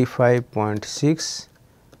 285.6,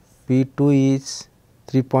 P2 is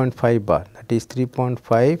 3.5 bar, that is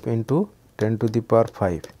 3.5 into 10 to the power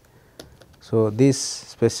 5. So, this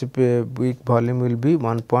specific volume will be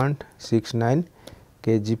 1.69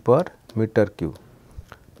 kg per meter cube.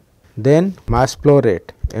 Then mass flow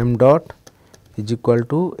rate m dot is equal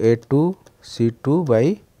to A2 C2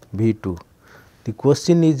 by V2. The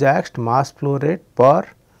question is asked mass flow rate per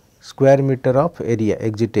square meter of area,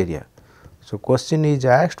 exit area. So, question is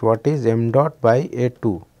asked what is m dot by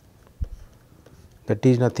A2, that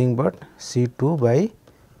is nothing but C2 by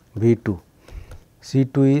V2.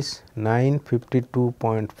 C2 is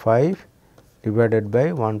 952.5 divided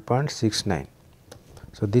by 1.69.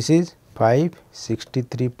 So, this is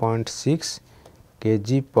 563.6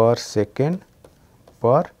 kg per second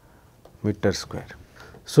per meter square.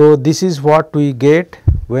 So, this is what we get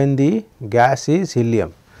when the gas is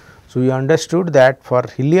helium. So, we understood that for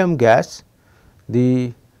helium gas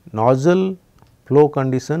the nozzle flow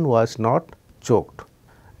condition was not choked.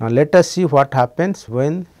 Now, let us see what happens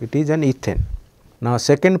when it is an ethane. Now,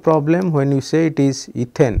 second problem, when you say it is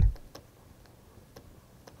ethane,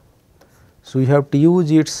 so we have to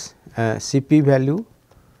use its Cp value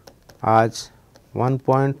as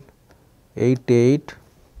 1.88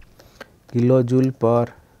 kilojoule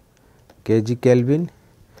per kg Kelvin,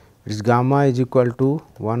 its gamma is equal to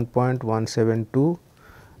 1.172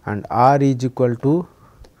 and R is equal to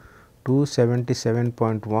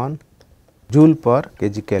 277.1 joule per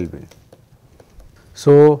kg Kelvin.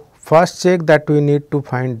 So, first check that we need to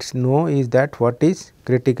know is that what is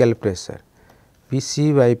critical pressure.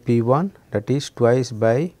 Pc by P1, that is twice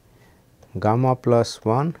by gamma plus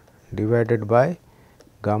 1 divided by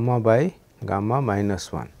gamma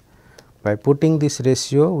minus 1. By putting this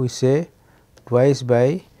ratio, we say twice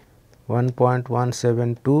by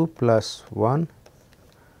 1.172 plus 1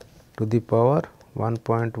 to the power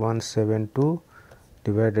 1.172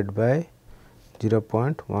 divided by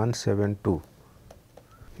 0.172,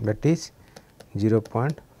 that is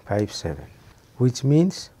 0.57, which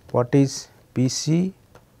means what is Pc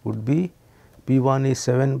would be, P1 is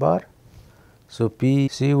 7 bar. So,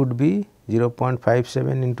 Pc would be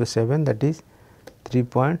 0.57 into 7, that is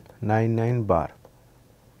 3.99 bar.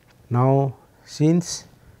 Now, since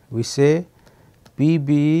we say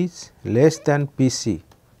Pb is less than Pc,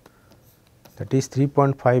 that is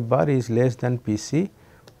 3.5 bar is less than Pc,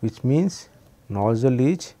 which means nozzle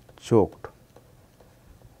is choked.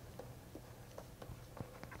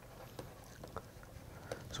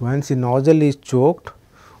 So, once the nozzle is choked,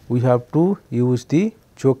 we have to use the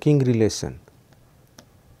choking relation.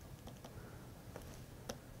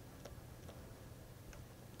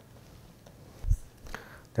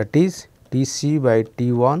 That is Tc by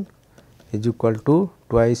T1 is equal to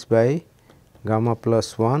twice by gamma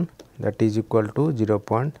plus 1, that is equal to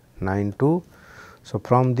 0.92. So,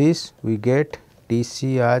 from this we get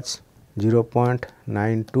Tc as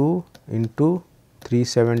 0.92 into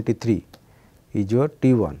 373 is your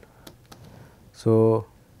T1. So,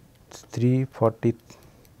 340.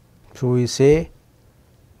 So, we say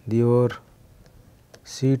your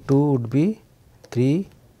C2 would be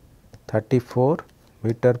 334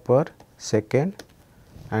 meter per second,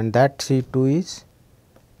 and that C2 is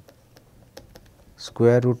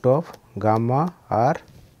square root of gamma r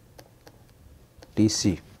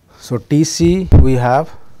Tc. So, Tc we have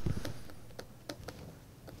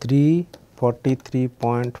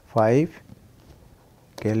 343.5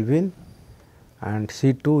 Kelvin and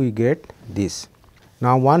C2 we get this.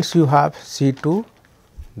 Now, once you have C2,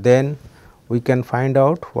 then we can find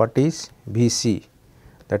out what is Vc,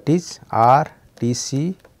 that is R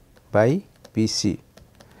Tc by Pc.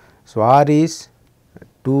 So, R is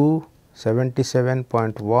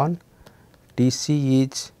 277.1, Tc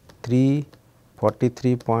is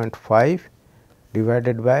 343.5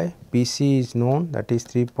 divided by Pc is known, that is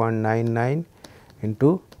 3.99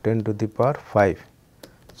 into 10 to the power 5.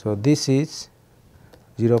 So, this is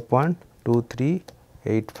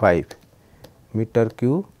 0.2385 meter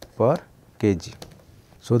cube per kg.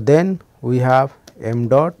 So, then we have m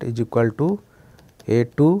dot is equal to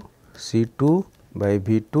A2 C2 by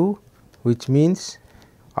V2, which means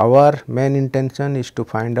our main intention is to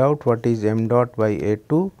find out what is m dot by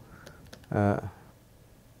A2.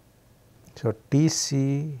 So,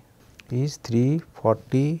 Tc is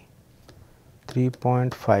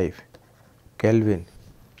 343.5 Kelvin,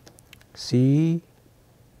 C2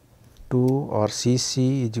 or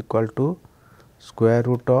Cc is equal to square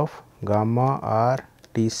root of gamma r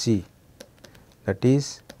Tc, that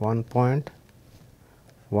is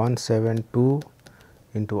 1.172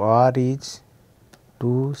 into R is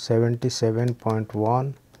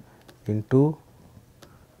 277.1 into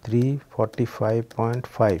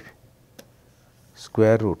 345.5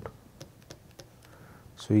 square root.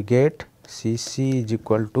 So, we get Cc is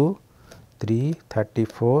equal to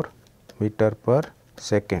 334 meter per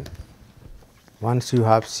second. Once you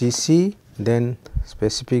have Cc, then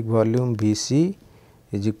specific volume Vc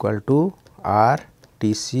is equal to R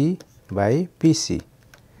Tc by Pc.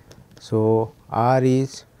 So, R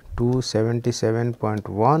is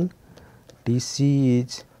 277.1, Tc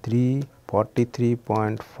is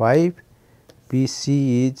 343.5, Pc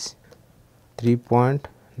is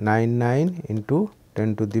 3.99 into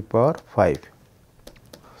 10 to the power 5.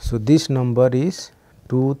 So, this number is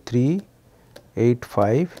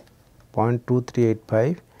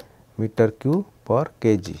 2385.2385 meter cube per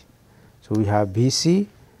kg. So, we have Vc,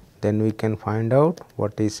 then we can find out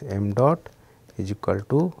what is m dot is equal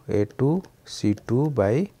to A2 C2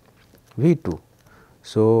 by V2.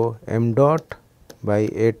 So, m dot by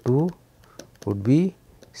A2 would be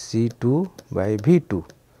C2 by V2.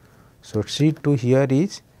 So, C2 here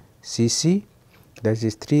is Cc, that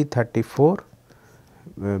is 334,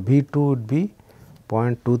 V2 would be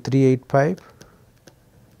 0.2385.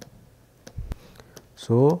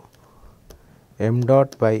 So, m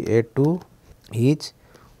dot by A2 is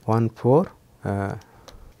 14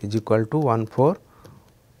 is equal to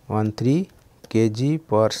 1413 kg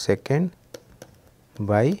per second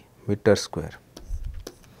by meter square.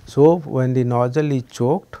 So, when the nozzle is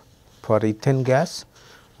choked for ethane gas,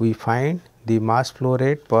 we find the mass flow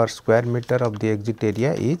rate per square meter of the exit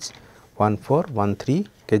area is 1413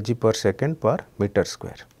 kg per second per meter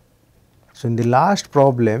square. So, in the last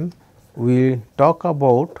problem we talk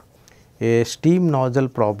about a steam nozzle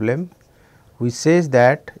problem, which says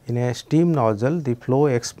that in a steam nozzle the flow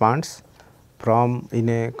expands from in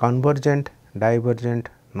a convergent divergent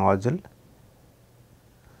nozzle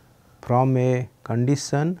from a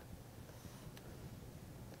condition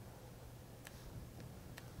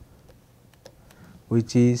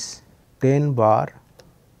which is 10 bar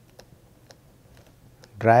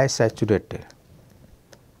dry saturated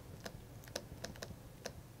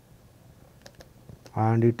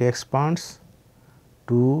and it expands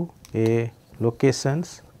to a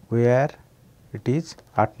locations where it is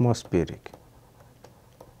atmospheric,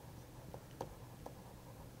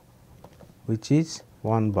 which is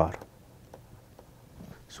 1 bar.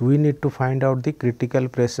 So, we need to find out the critical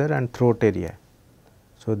pressure and throat area.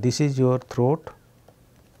 So, this is your throat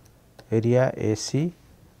area AC,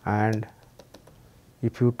 and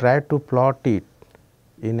if you try to plot it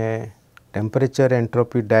in a temperature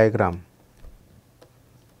entropy diagram,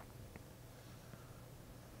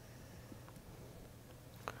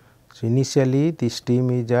 so initially the steam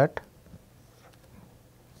is at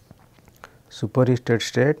superheated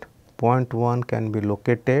state, point 1 can be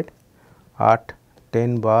located at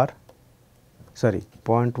 10 bar,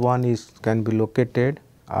 point 1 is can be located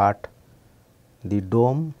at the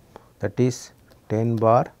dome, that is 10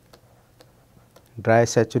 bar dry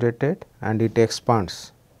saturated, and it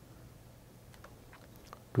expands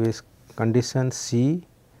to a condition C,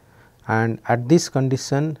 and at this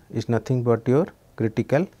condition is nothing but your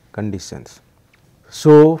critical conditions.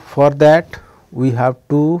 So, for that we have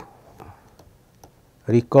to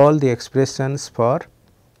recall the expressions for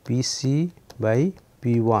Pc by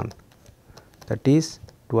P1, that is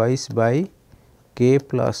twice by k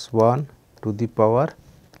plus 1 to the power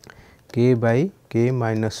k by k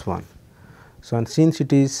minus 1. So, and since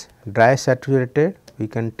it is dry saturated, we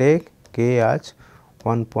can take k as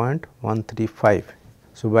 1.135.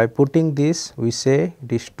 So, by putting this, we say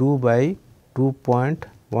it is 2 by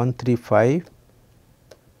 2.135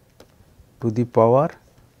 to the power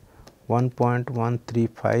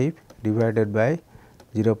 1.135 divided by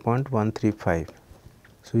 0.135.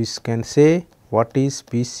 So, we can say what is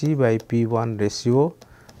Pc by P1 ratio,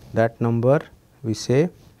 that number we say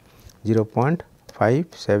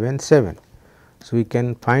 0.577. So, we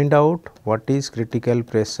can find out what is critical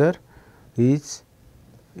pressure is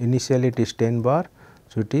initially it is 10 bar.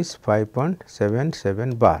 So, it is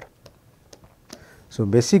 5.77 bar. So,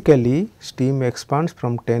 basically steam expands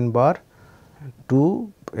from 10 bar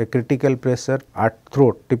to a critical pressure at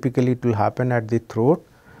throat, typically it will happen at the throat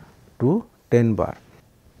to 10 bar.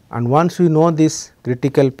 And once we know these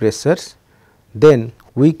critical pressures, then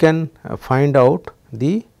we can find out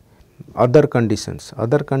the other conditions.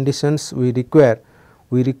 Other conditions we require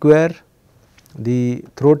the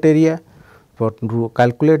throat area. For to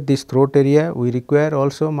calculate this throat area, we require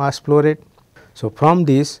also mass flow rate. So, from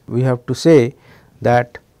this we have to say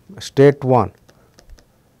that state 1,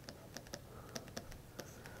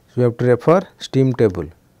 so we have to refer steam table.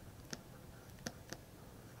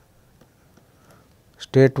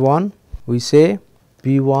 State 1, we say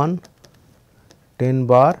P1 10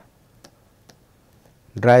 bar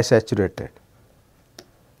dry saturated,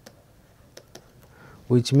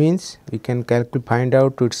 which means we can find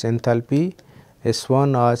out its enthalpy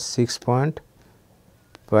S1 as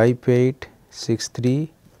 6.58 0.63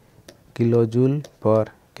 kilojoule per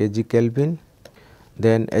kg Kelvin.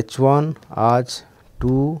 Then H1 as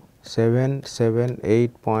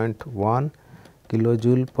 2778.1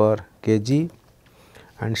 kilojoule per kg,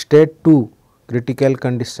 and state 2 critical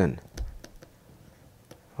condition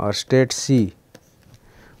or state C,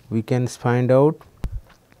 we can find out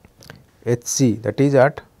Hc, that is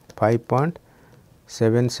at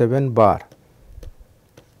 5.77 bar,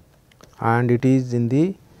 and it is in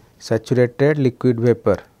the saturated liquid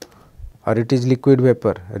vapor, or it is liquid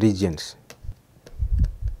vapor regions.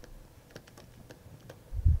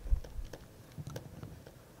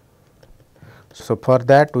 So, for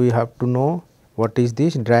that we have to know what is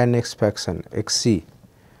this dry next fraction Xc.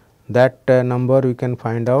 That number we can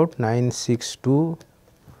find out 962,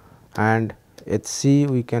 and Hc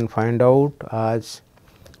we can find out as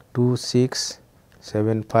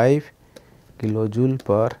 2675 kilojoule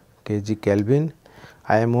per kg Kelvin.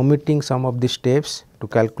 I am omitting some of the steps to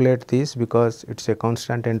calculate this because it is a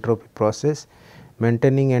constant entropy process.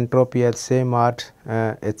 Maintaining entropy as same at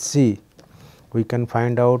Hc, we can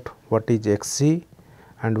find out what is Xc,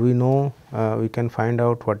 and we know we can find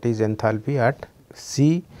out what is enthalpy at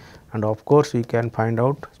C, and of course, we can find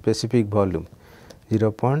out specific volume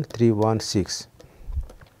 0.316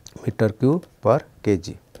 meter cube per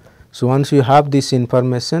kg. So, once you have these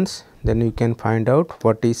informations, then you can find out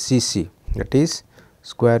what is Cc, that is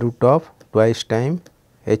square root of twice time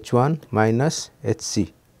H1 minus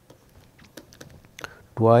Hc,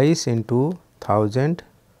 twice into 1000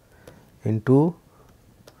 into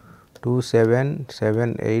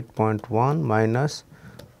 2778.1 minus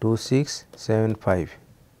 2675,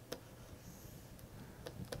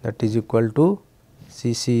 that is equal to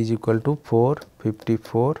Cc is equal to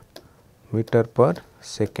 454 meter per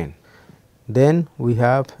second. Then we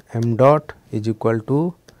have m dot is equal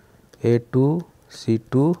to A2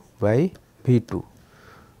 C2 by V2.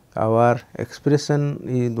 Our expression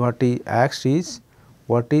is what is asked is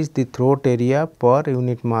what is the throat area per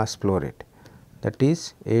unit mass flow rate, that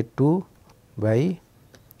is A2 by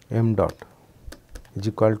m dot is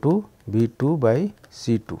equal to V2 by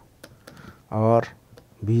C2 or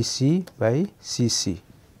Vc by Cc.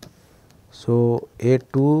 So,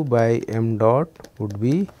 A2 by m dot would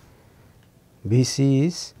be Vc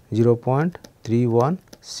is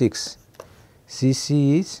 0.316,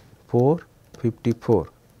 Cc is 454.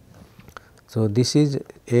 So, this is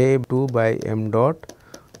A2 by m dot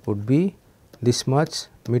would be this much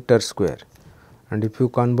meter square, and if you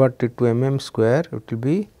convert it to mm square, it will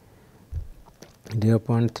be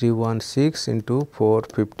 0.316 into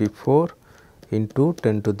 454 into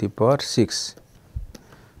 10 to the power 6.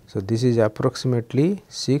 So, this is approximately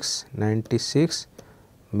 696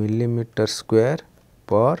 millimeter square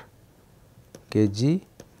per kg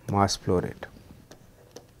mass flow rate.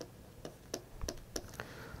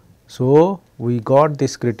 So, we got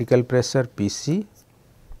this critical pressure Pc,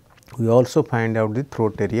 we also find out the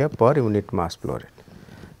throat area per unit mass flow rate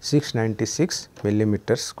 696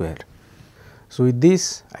 millimeter square. So, with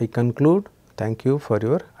this I conclude. Thank you for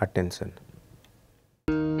your attention.